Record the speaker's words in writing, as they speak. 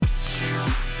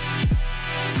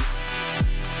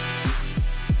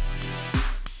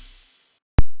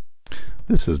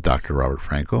This is Dr. Robert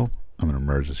Frankel. I'm an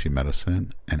emergency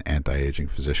medicine and anti-aging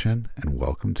physician, and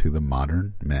welcome to the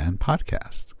Modern Man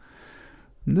Podcast.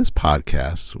 In this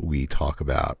podcast, we talk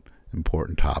about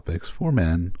important topics for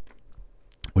men,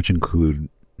 which include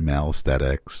male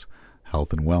aesthetics,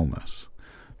 health, and wellness.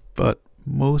 But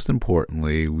most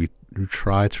importantly, we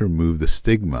try to remove the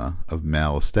stigma of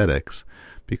male aesthetics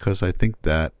because I think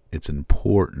that it's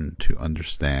important to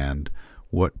understand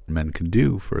what men can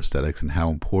do for aesthetics and how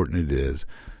important it is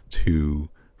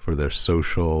for their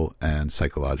social and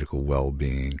psychological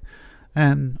well-being,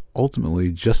 and ultimately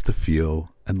just to feel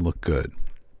and look good.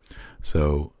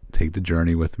 So take the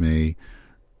journey with me.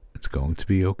 It's going to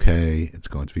be okay. It's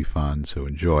going to be fun, so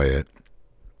enjoy it.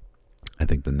 I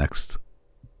think the next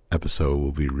episode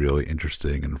will be really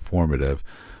interesting and informative,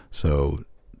 so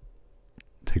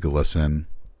take a listen.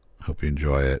 Hope you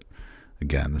enjoy it.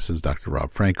 Again, this is Dr.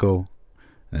 Rob Frankel,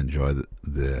 and enjoy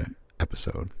the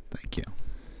episode. Thank you.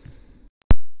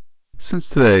 Since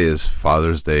today is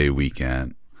Father's Day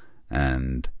weekend,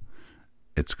 and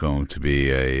it's going to be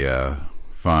a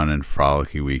fun and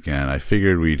frolicky weekend, I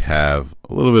figured we'd have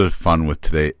a little bit of fun with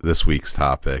this week's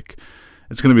topic.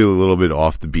 It's going to be a little bit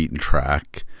off the beaten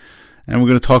track, and we're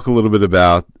going to talk a little bit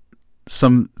about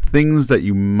some things that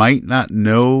you might not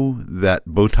know that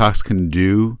Botox can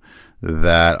do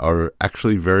that are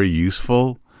actually very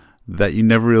useful, that you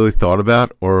never really thought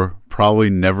about or probably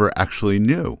never actually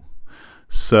knew.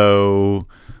 So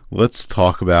let's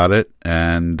talk about it,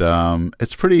 and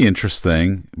it's pretty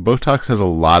interesting. Botox has a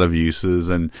lot of uses,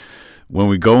 and when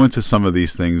we go into some of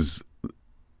these things,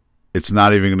 it's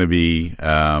not even going to be,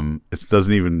 it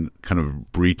doesn't even kind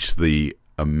of breach the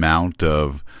amount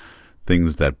of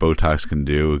things that Botox can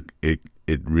do. It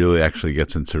really actually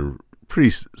gets into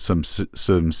some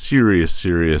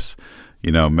serious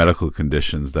medical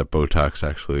conditions that Botox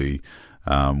actually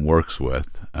works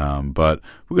with. But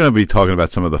we're going to be talking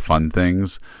about some of the fun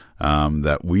things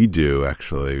that we do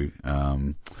actually,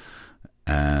 and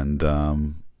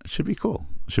it should be cool.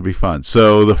 It should be fun.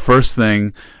 So the first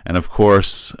thing, and of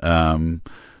course, talking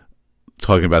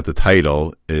about the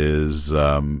title, is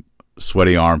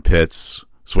sweaty armpits,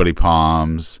 sweaty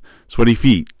palms, sweaty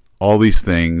feet. All these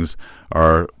things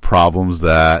are problems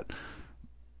that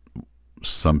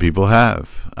some people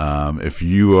have. If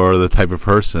you are the type of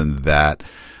person that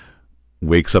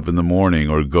wakes up in the morning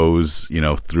or goes,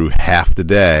 through half the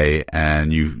day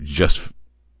and you just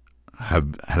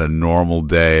have had a normal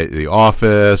day at the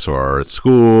office or at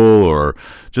school or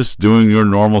just doing your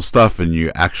normal stuff, and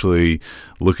you actually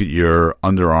look at your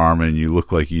underarm and you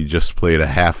look like you just played a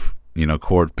half,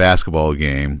 court basketball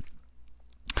game,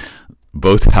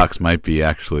 Botox might be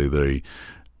actually the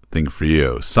thing for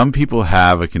you. Some people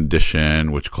have a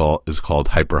condition which is called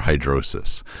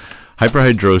hyperhidrosis.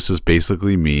 Hyperhidrosis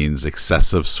basically means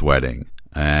excessive sweating,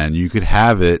 and you could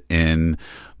have it in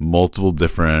multiple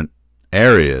different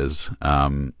areas.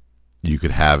 You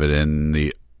could have it in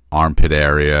the armpit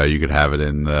area. You could have it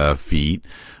in the feet,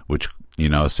 which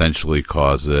essentially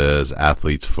causes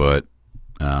athlete's foot.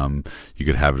 You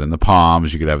could have it in the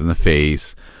palms. You could have it in the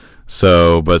face.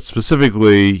 So, but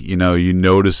specifically, you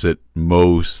notice it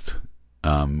most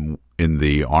in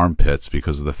the armpits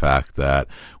because of the fact that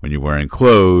when you're wearing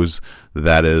clothes,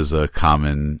 that is a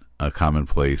common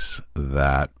place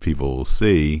that people will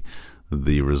see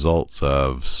the results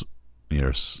of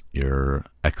your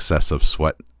excessive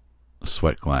sweat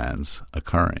glands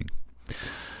occurring.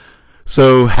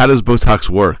 So, how does Botox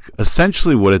work?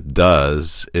 Essentially, what it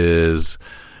does is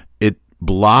it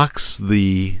blocks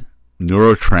the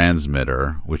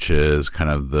neurotransmitter, which is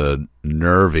kind of the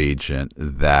nerve agent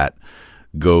that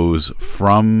goes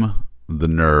from the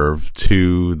nerve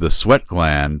to the sweat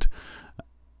gland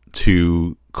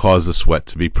to cause the sweat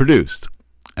to be produced.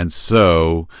 And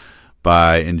so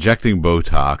by injecting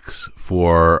Botox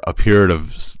for a period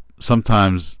of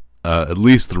sometimes at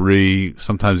least 3,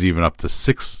 sometimes even up to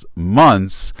 6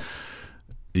 months,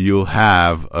 you'll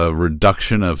have a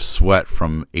reduction of sweat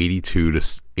from 82 to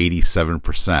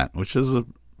 87%, which is,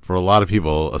 for a lot of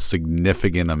people, a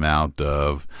significant amount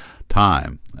of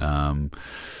time.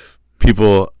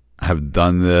 People have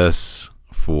done this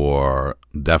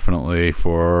definitely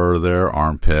for their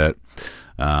armpit.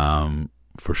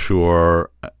 For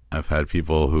sure, I've had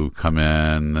people who come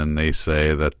in and they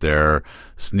say that their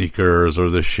sneakers or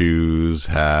the shoes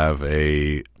have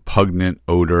a pungent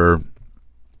odor,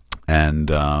 and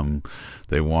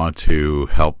they want to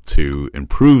help to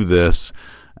improve this,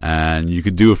 and you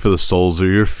could do it for the soles of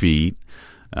your feet,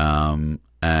 and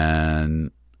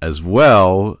as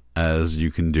well as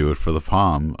you can do it for the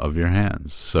palm of your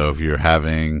hands. So if you're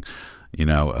having,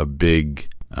 a big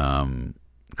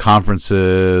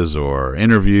conferences or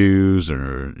interviews,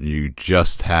 or you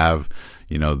just have,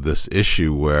 this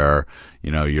issue where,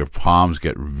 your palms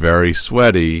get very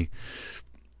sweaty,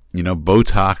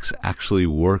 Botox actually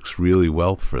works really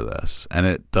well for this. And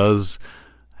it does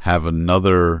have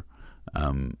another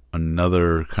kind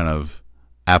of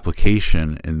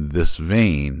application in this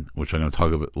vein, which I'm going to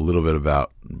talk a little bit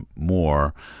about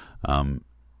more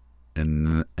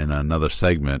in another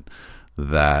segment,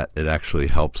 that it actually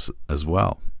helps as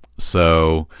well.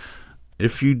 So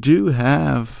if you do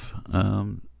have,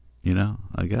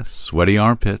 I guess, sweaty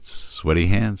armpits, sweaty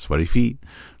hands, sweaty feet,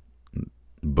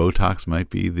 Botox might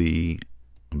be the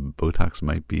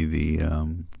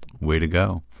way to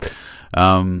go.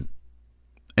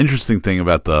 Interesting thing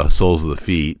about the soles of the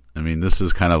feet. I mean, this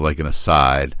is kind of like an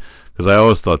aside, because I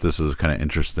always thought this was kind of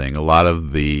interesting. A lot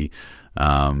of the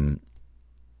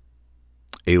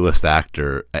A-list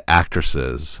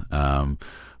actresses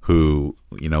who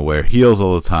wear heels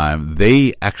all the time,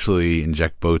 they actually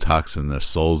inject Botox in the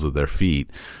soles of their feet.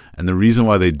 And the reason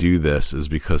why they do this is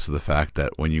because of the fact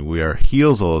that when you wear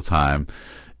heels all the time,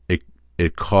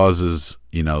 it causes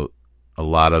a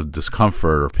lot of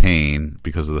discomfort or pain,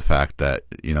 because of the fact that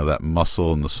that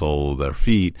muscle in the sole of their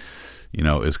feet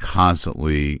is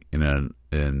constantly in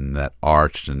that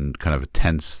arched and kind of a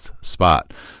tensed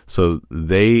spot. So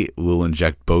they will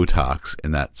inject Botox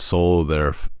in that sole of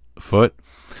their foot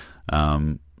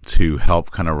to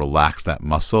help kind of relax that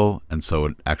muscle, and so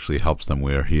it actually helps them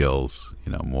wear heels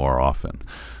more often.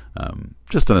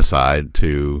 Just an aside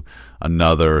to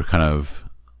another kind of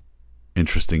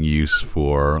interesting use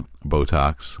for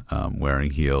Botox,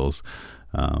 wearing heels,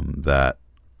 that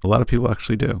a lot of people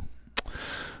actually do.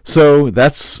 So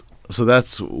that's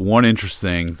one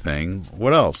interesting thing.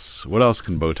 What else? What else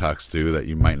can Botox do that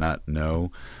you might not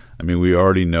know? I mean, we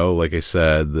already know, like I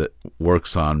said, that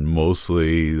works on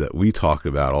mostly, that we talk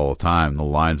about all the time, the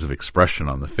lines of expression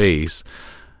on the face,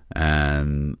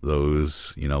 and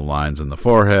those lines in the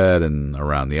forehead and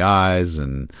around the eyes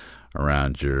and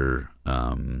around your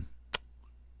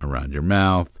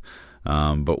mouth.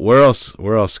 But where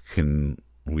else can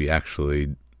we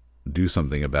actually do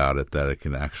something about it, that it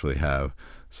can actually have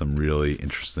some really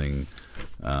interesting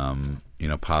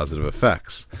positive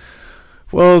effects?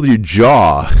 Well, your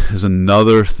jaw is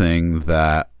another thing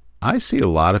that I see a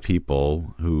lot of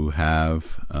people who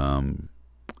have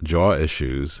jaw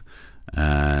issues,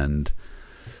 and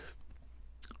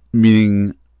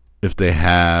meaning if they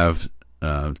have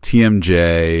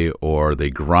TMJ, or they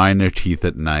grind their teeth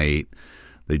at night,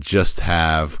 they just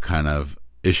have kind of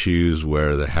issues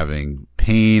where they're having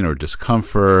pain or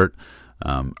discomfort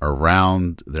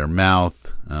around their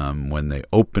mouth when they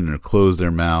open or close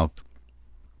their mouth.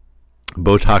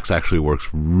 Botox actually works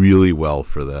really well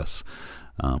for this.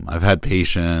 I've had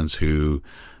patients who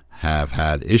have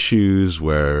had issues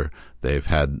where they've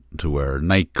had to wear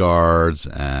night guards,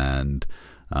 and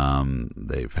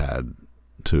they've had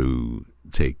to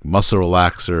take muscle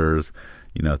relaxers,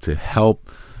 to help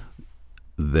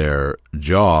their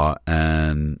jaw,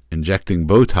 and injecting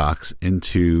Botox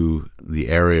into the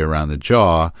area around the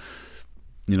jaw,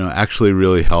 actually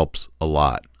really helps a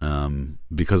lot,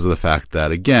 because of the fact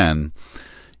that, again,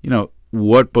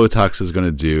 what Botox is going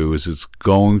to do is it's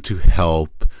going to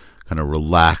help kind of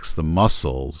relax the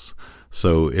muscles.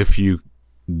 So if you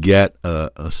get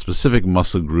a specific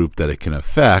muscle group that it can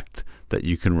affect, that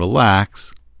you can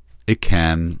relax, it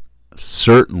can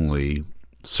certainly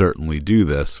do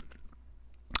this.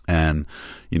 And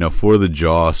for the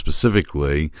jaw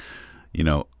specifically,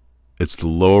 it's the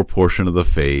lower portion of the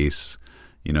face.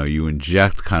 You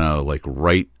inject kind of like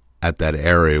right at that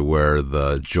area where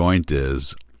the joint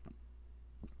is,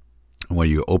 when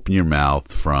you open your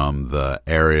mouth from the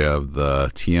area of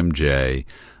the TMJ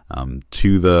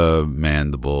to the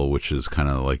mandible, which is kind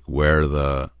of like where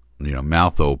the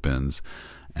mouth opens,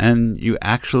 and you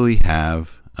actually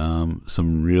have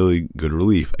some really good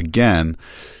relief. Again,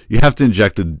 you have to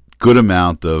inject a good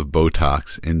amount of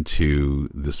Botox into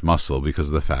this muscle because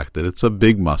of the fact that it's a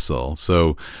big muscle.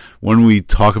 So when we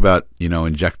talk about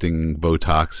injecting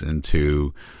Botox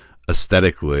into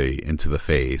aesthetically into the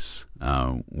face,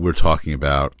 we're talking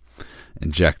about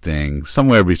injecting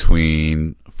somewhere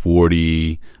between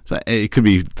 40, it could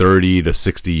be 30 to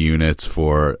 60 units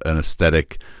for an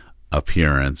aesthetic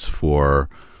appearance for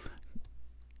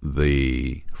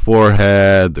the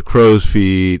forehead, the crow's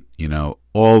feet,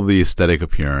 all the aesthetic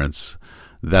appearance.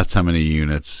 That's how many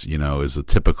units, is a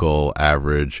typical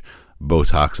average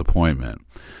Botox appointment.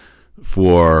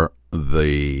 For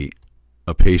a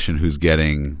patient who's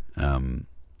getting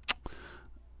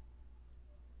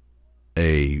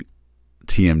a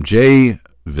TMJ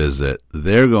visit,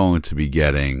 they're going to be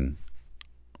getting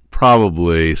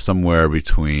probably somewhere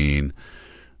between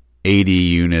 80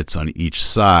 units on each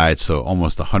side, so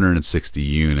almost 160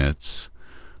 units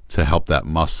to help that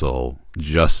muscle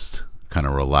just kind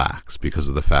of relax, because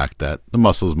of the fact that the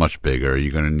muscle is much bigger.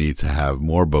 You're going to need to have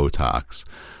more Botox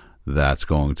that's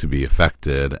going to be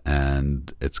affected,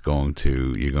 and you're going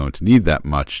to need that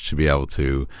much to be able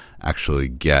to actually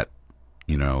get,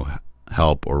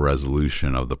 help or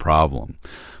resolution of the problem.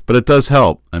 But it does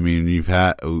help. I mean,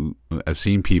 I've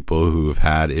seen people who have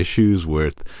had issues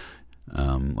with,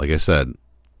 like I said,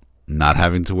 not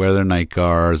having to wear their night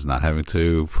guards, not having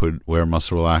to wear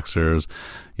muscle relaxers,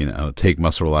 take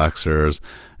muscle relaxers,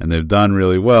 and they've done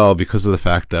really well because of the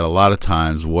fact that a lot of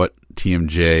times what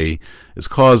TMJ is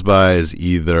caused by is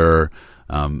either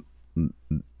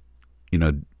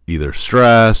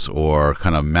stress or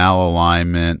kind of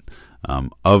malalignment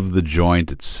of the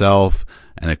joint itself,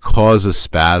 and it causes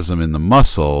spasm in the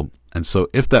muscle. And so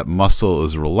if that muscle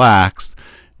is relaxed,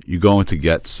 you're going to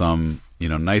get some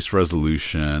nice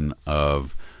resolution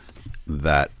of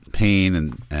that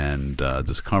pain and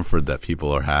discomfort that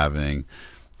people are having.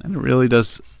 And it really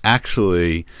does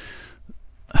actually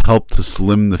help to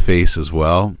slim the face as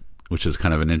well, which is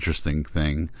kind of an interesting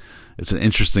thing. It's an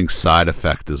interesting side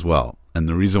effect as well. And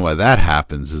the reason why that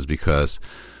happens is because,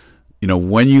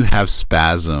 when you have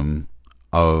spasm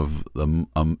of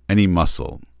any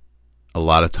muscle, a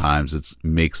lot of times it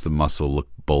makes the muscle look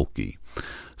bulky.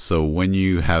 So when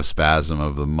you have spasm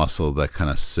of the muscle that kind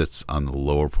of sits on the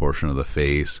lower portion of the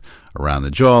face around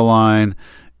the jawline,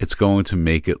 it's going to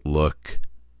make it look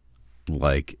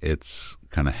like it's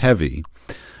kind of heavy.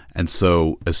 And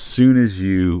so as soon as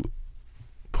you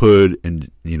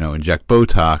inject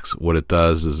Botox, what it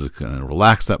does is it kind of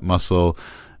relax that muscle.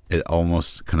 It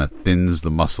almost kind of thins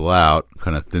the muscle out,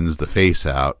 kind of thins the face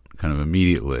out kind of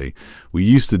immediately. We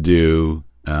used to do,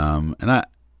 and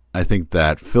I think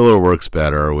that filler works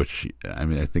better, which,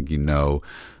 I think in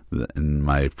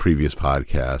my previous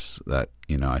podcasts that,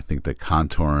 I think that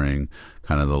contouring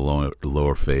kind of the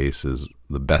lower face is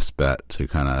the best bet to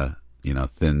kind of,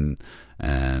 thin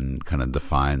and kind of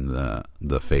define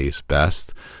the face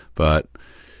best. But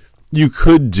you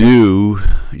could do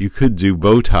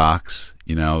Botox,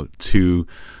 to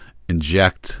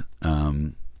inject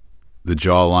the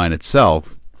jawline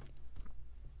itself.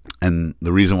 And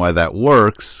the reason why that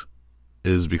works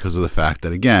is because of the fact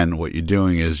that, again, what you're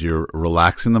doing is you're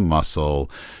relaxing the muscle.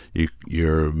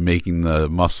 You're making the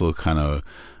muscle kind of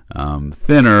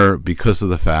thinner because of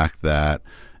the fact that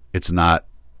it's not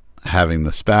having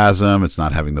the spasm, it's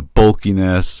not having the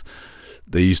bulkiness.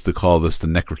 They used to call this the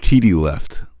Nefertiti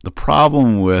lift. The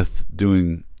problem with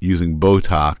using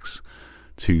Botox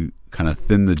to kind of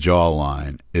thin the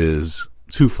jawline is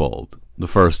twofold. The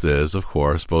first is, of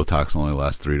course, Botox only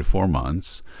lasts 3 to 4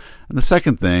 months. And the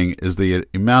second thing is the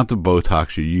amount of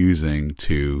Botox you're using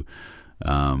to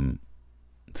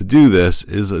do this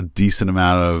is a decent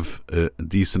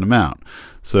amount.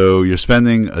 So you're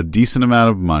spending a decent amount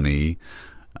of money,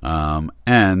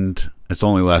 and it's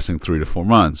only lasting 3 to 4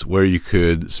 months, where you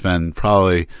could spend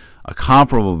probably a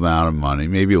comparable amount of money,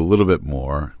 maybe a little bit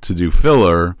more, to do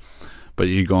filler, but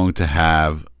you're going to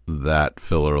have that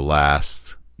filler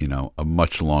last a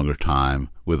much longer time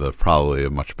with probably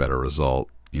a much better result,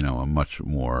 a much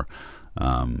more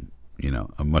kind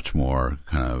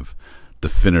of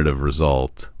definitive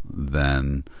result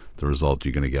than the result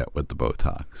you're going to get with the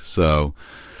Botox. So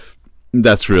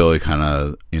that's really kind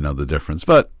of, the difference.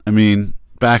 But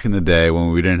back in the day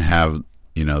when we didn't have,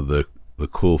 the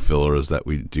cool fillers that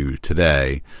we do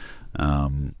today,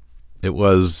 it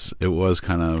was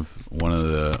kind of one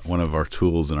of our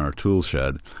tools in our tool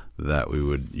shed that we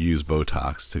would use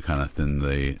Botox to kind of thin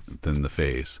the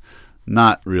face,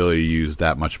 not really use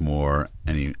that much more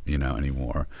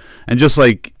anymore. And just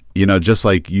like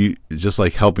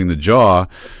helping the jaw,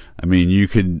 you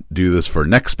could do this for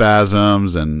neck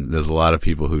spasms, and there's a lot of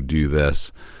people who do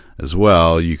this as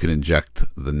well. You can inject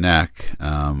the neck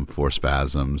for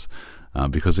spasms,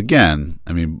 because again,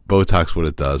 Botox, what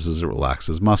it does is it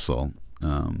relaxes muscle.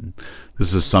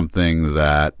 This is something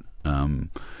that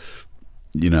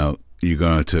you're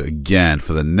going to, again,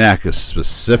 for the neck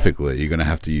specifically, you're going to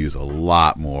have to use a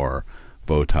lot more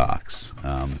Botox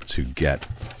to get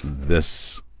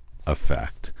this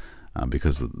effect,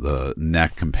 because the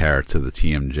neck compared to the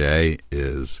TMJ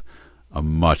is a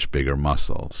much bigger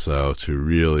muscle. So to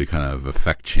really kind of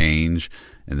affect change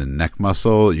in the neck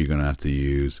muscle, you're going to have to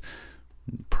use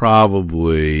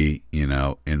probably, in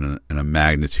a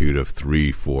magnitude of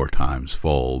 3-4 times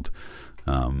fold.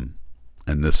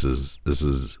 And this is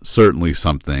certainly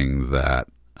something that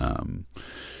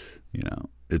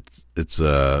it's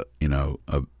a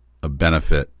a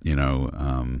benefit,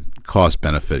 cost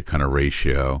benefit kind of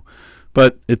ratio,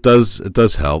 but it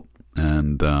does help,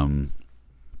 and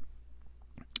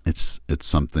it's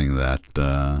something that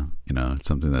it's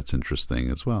something that's interesting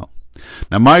as well.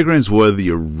 Now, migraines were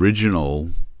the original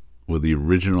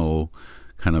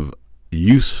kind of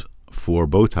use for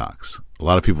Botox. A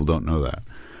lot of people don't know that.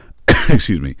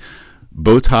 Excuse me.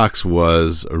 Botox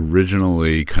was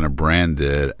originally kind of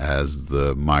branded as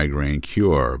the migraine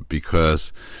cure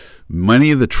because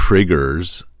many of the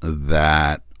triggers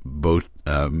that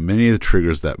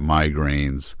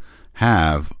migraines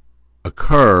have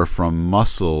occur from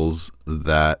muscles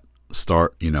that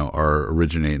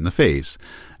originate in the face.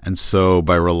 And so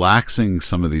by relaxing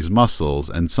some of these muscles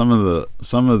and some of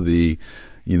the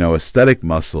aesthetic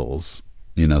muscles,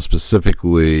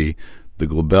 specifically the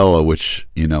glabella, which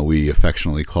we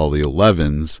affectionately call the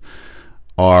 11s,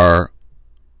 are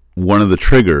one of the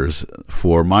triggers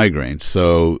for migraines.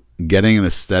 So getting a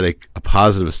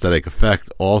positive aesthetic effect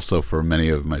also for many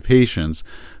of my patients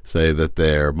say that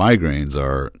their migraines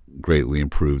are greatly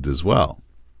improved as well,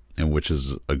 and which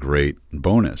is a great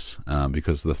bonus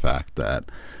because of the fact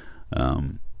that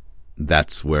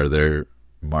that's where their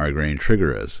migraine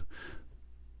trigger is.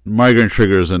 Migraine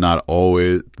triggers are not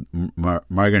always in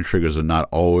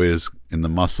the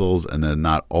muscles, and they're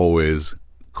not always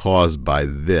caused by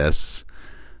this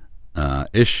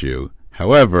issue.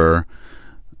 However,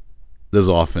 there's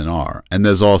often are, and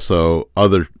there's also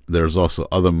other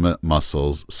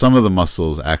muscles. Some of the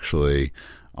muscles actually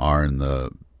are in the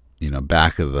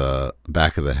back of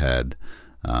the head,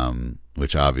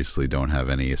 which obviously don't have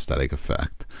any aesthetic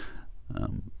effect.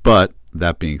 But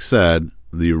that being said,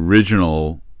 the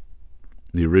original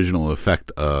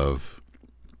effect of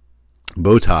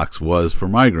Botox was for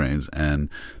migraines, and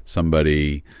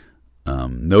somebody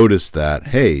noticed that,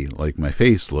 hey, like my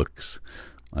face looks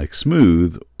like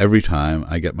smooth every time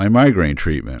I get my migraine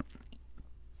treatment.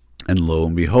 And lo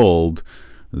and behold,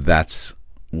 that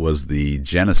was the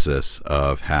genesis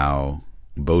of how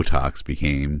Botox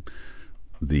became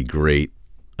the great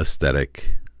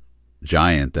aesthetic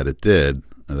giant that it did,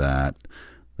 that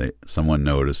someone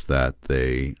noticed that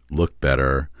they looked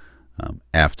better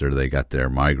after they got their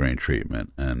migraine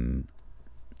treatment. And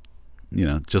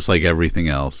just like everything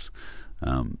else,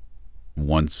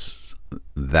 once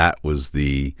that was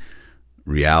the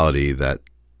reality, that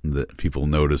people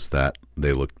noticed that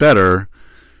they looked better,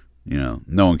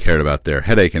 no one cared about their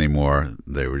headache anymore.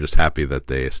 They were just happy that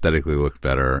they aesthetically looked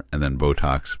better, and then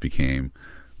Botox became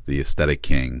the aesthetic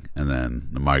king, and then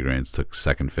the migraines took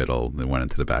second fiddle. They went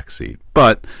into the back seat.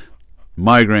 But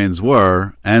migraines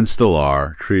were, and still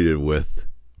are, treated with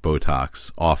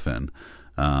Botox often.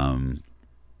 And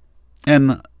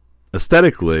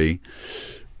aesthetically,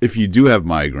 if you do have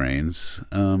migraines,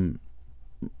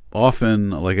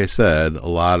 often, like I said, a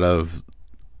lot of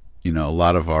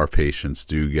our patients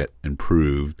do get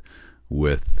improved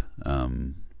with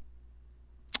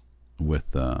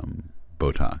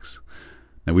Botox.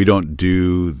 Now we don't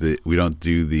do the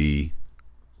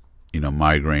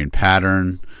migraine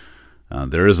pattern.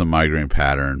 There is a migraine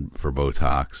pattern for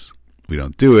Botox. We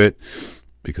don't do it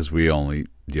because we only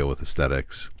deal with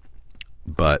aesthetics,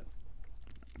 but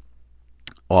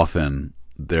often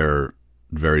they're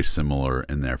very similar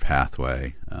in their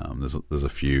pathway. There's a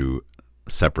few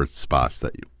separate spots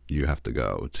that you have to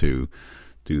go to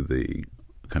do the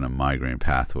kind of migraine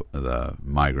the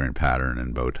migraine pattern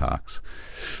in Botox,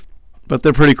 but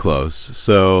they're pretty close.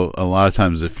 So a lot of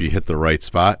times, if you hit the right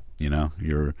spot, you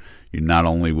not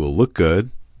only will look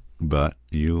good, but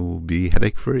you'll be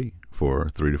headache free for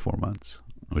 3 to 4 months,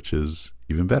 which is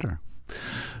even better.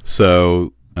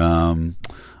 So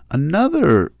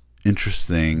another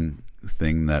interesting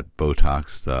thing that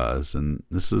Botox does, and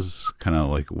this is kind of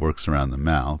like works around the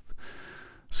mouth.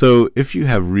 So if you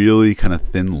have really kind of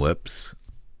thin lips,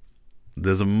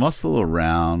 there's a muscle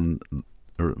around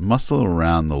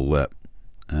the lip,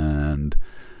 and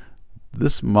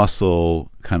this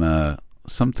muscle kind of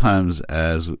sometimes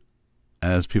it's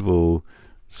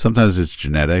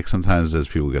genetic, sometimes as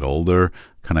people get older,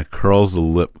 kind of curls the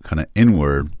lip kind of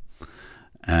inward.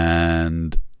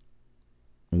 And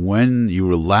when you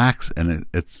relax, and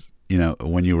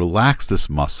when you relax this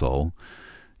muscle,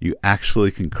 you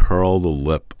actually can curl the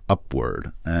lip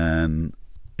upward, and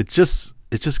it just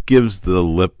gives the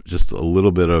lip just a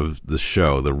little bit of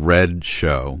the red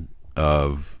show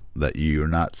of that you're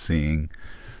not seeing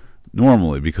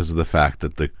normally, because of the fact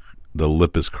that the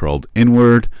lip is curled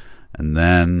inward, and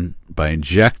then by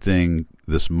injecting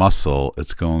this muscle,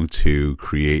 it's going to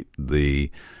create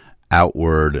the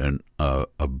outward and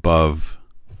above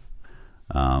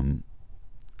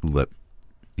lip,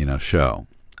 show.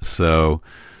 So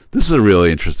this is a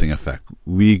really interesting effect.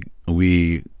 We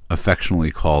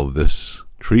affectionately call this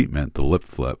treatment the lip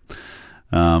flip.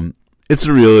 It's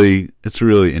a really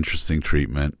interesting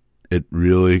treatment. It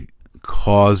really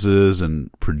causes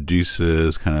and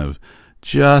produces kind of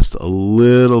just a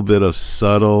little bit of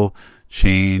subtle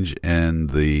change in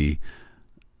the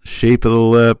shape of the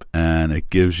lip, and it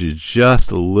gives you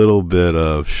just a little bit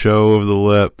of show of the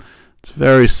lip. It's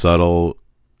very subtle,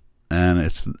 and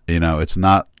it's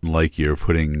not like you're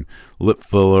putting lip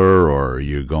filler or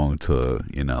you're going to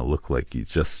look like you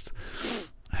just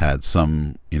had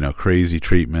some crazy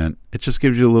treatment. It just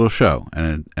gives you a little show,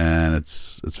 and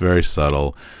it's very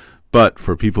subtle. But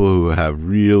for people who have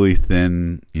really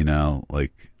thin,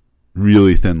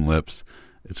 really thin lips,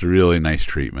 it's a really nice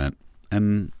treatment,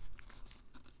 and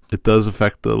it does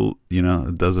affect the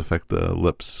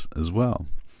lips as well.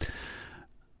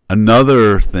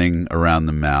 Another thing around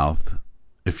the mouth,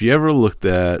 if you ever looked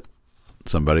at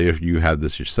somebody, if you have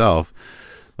this yourself,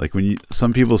 like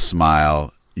some people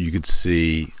smile, you could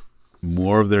see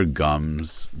more of their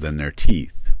gums than their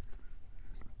teeth,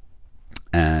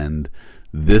 and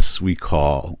this we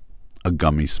call a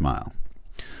gummy smile.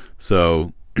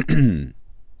 So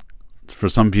for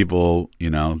some people,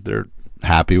 they're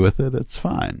happy with it. It's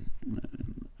fine.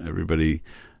 Everybody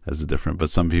has a different, but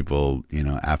some people,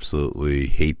 absolutely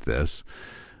hate this.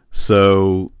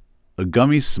 So a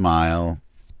gummy smile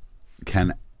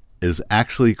is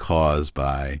actually caused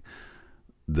by,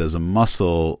 there's a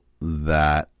muscle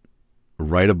that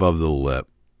right above the lip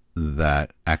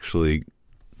that actually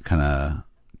kind of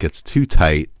gets too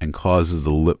tight and causes the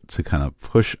lip to kind of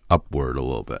push upward a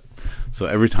little bit. So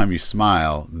every time you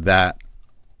smile, that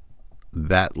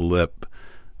lip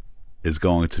is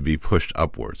going to be pushed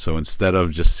upward. So instead of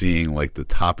just seeing like the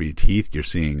top of your teeth, you're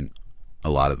seeing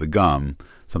a lot of the gum,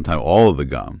 sometimes all of the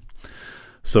gum.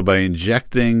 So by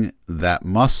injecting that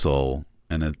muscle,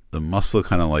 and the muscle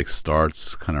kind of like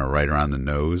starts kind of right around the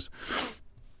nose,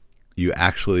 you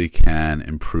actually can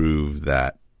improve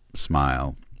that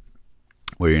smile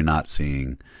where you're not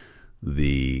seeing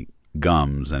the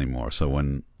gums anymore. So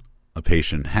when a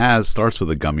patient starts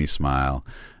with a gummy smile,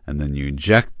 and then you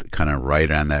inject kind of right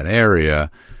on that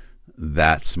area,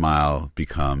 that smile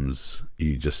becomes,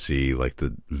 you just see like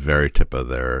the very tip of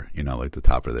their, like the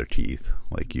top of their teeth,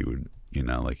 like you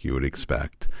would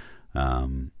expect.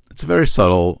 It's very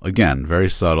subtle,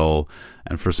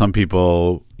 and for some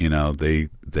people,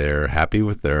 they're happy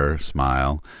with their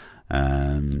smile,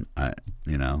 and I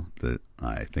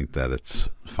think that it's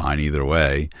fine either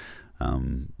way.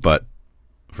 But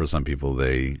for some people,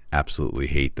 they absolutely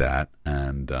hate that,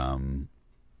 and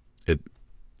it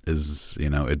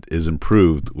is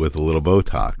improved with a little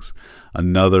Botox.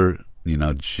 Another,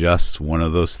 just one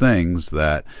of those things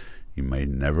that you may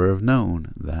never have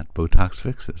known that Botox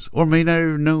fixes, or may not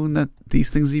have known that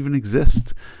these things even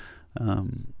exist.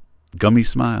 Gummy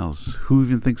smiles. Who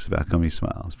even thinks about gummy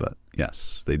smiles? But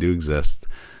yes, they do exist.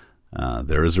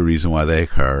 There is a reason why they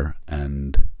occur,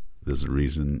 and there's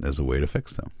a way to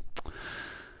fix them.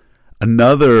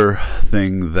 Another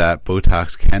thing that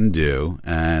Botox can do,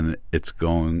 and it's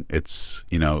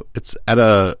at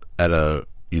a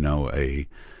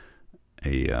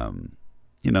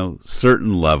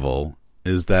certain level,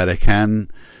 is that it can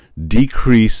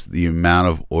decrease the amount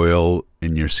of oil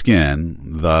in your skin,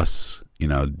 thus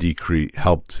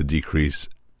help to decrease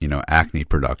acne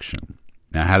production.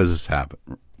 Now, how does this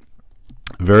happen?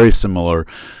 Very similar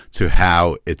to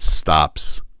how it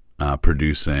stops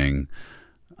producing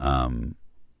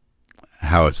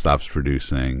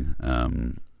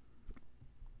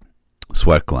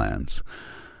sweat glands.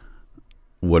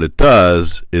 What it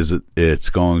does is it's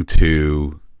going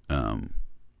to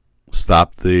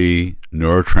stop the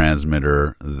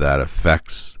neurotransmitter that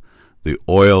affects the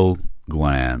oil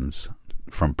glands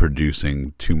from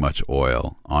producing too much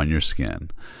oil on your skin.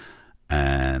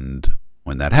 And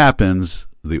when that happens,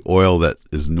 the oil that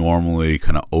is normally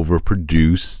kind of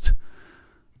overproduced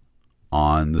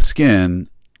on the skin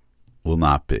will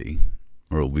not be,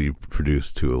 or will be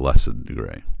produced to a lesser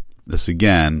degree. This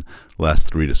again lasts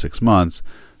 3 to 6 months.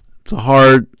 It's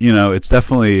it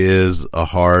definitely is a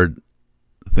hard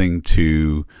thing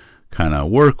to kind of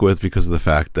work with because of the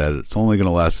fact that it's only going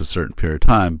to last a certain period of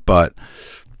time, but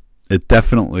it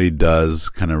definitely does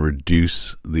kind of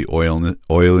reduce the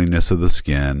oiliness of the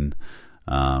skin,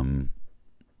 and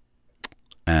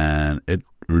it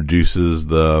reduces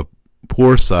the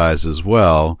pore size as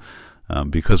well,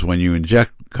 because when you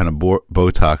inject kind of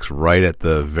Botox right at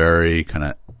the very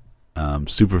kind of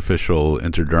superficial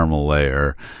intradermal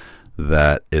layer,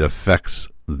 that it affects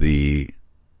the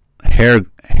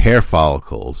hair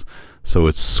follicles, so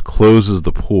it closes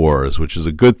the pores, which is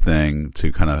a good thing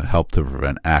to kind of help to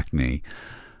prevent acne.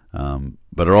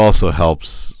 But it also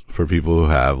helps for people who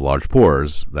have large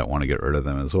pores that want to get rid of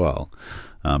them as well,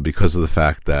 because of the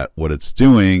fact that what it's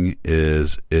doing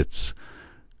is it's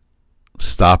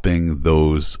stopping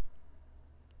those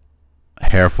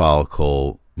hair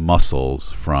follicle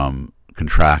muscles from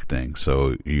contracting.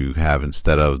 So you have,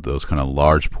 instead of those kind of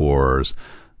large pores,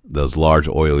 those large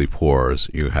oily pores,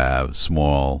 you have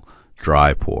small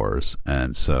dry pores,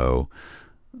 and so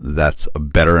that's a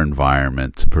better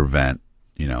environment to prevent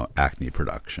acne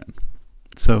production.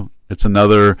 So it's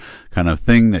another kind of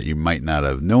thing that you might not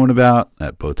have known about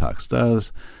that Botox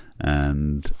does,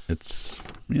 and it's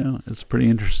it's pretty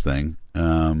interesting.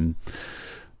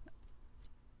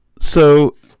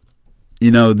 So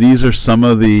these are some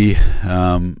of the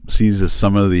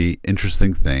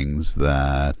interesting things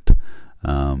that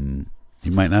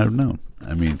you might not have known.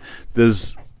 I mean,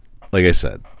 there's, like I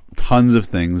said, tons of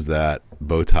things that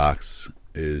Botox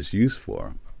is used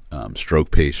for.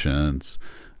 Stroke patients,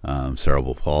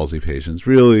 cerebral palsy patients,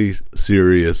 really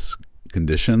serious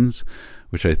conditions,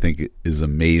 which I think is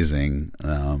amazing,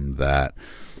 that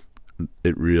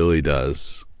it really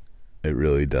does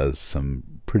some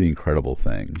pretty incredible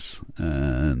things,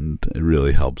 and it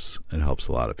really helps. It helps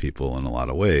a lot of people in a lot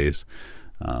of ways.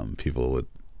 People with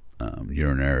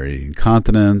urinary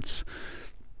incontinence.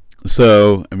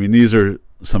 So, I mean, these are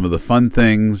some of the fun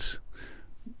things.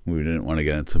 We didn't want to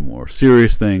get into more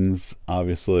serious things.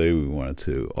 Obviously, we wanted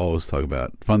to always talk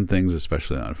about fun things,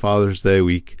 especially on Father's Day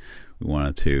week. We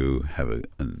wanted to have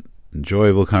an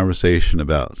enjoyable conversation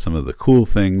about some of the cool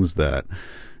things that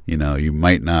you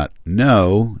might not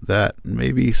know, that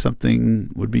maybe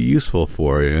something would be useful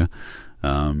for you,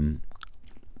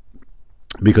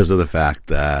 because of the fact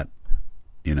that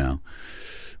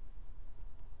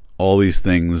all these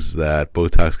things that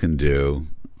Botox can do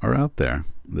are out there.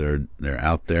 They're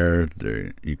out there.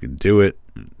 You can do it.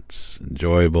 It's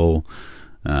enjoyable.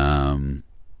 But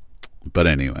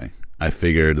anyway, I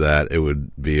figured that it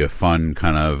would be a fun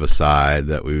kind of aside,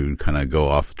 that we would kind of go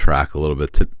off track a little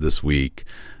bit this week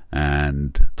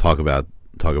and talk about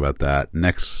that.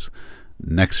 Next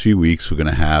few weeks, we're going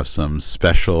to have some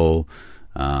special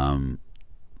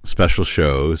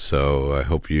shows. So I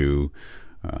hope you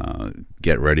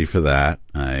get ready for that.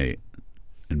 I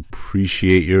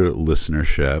appreciate your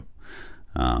listenership.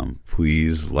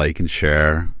 Please like and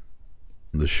share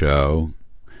the show.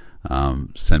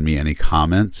 Send me any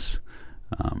comments,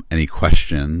 any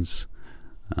questions.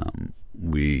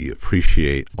 We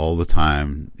appreciate all the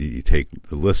time you take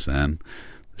to listen.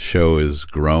 The show is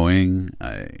growing.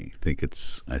 I think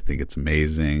it's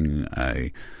amazing.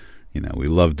 We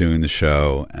love doing the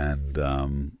show, and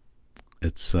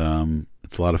it's a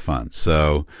lot of fun.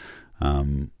 So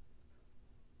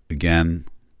again,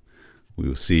 we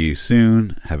will see you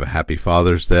soon. Have a happy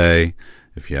Father's Day.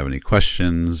 If you have any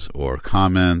questions or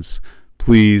comments,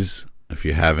 please, if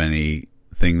you have any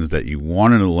things that you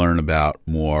wanted to learn about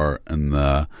more in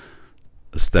the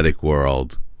aesthetic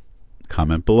world,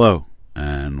 comment below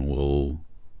and we'll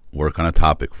work on a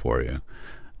topic for you.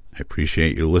 I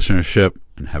appreciate your listenership,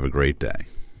 and have a great day.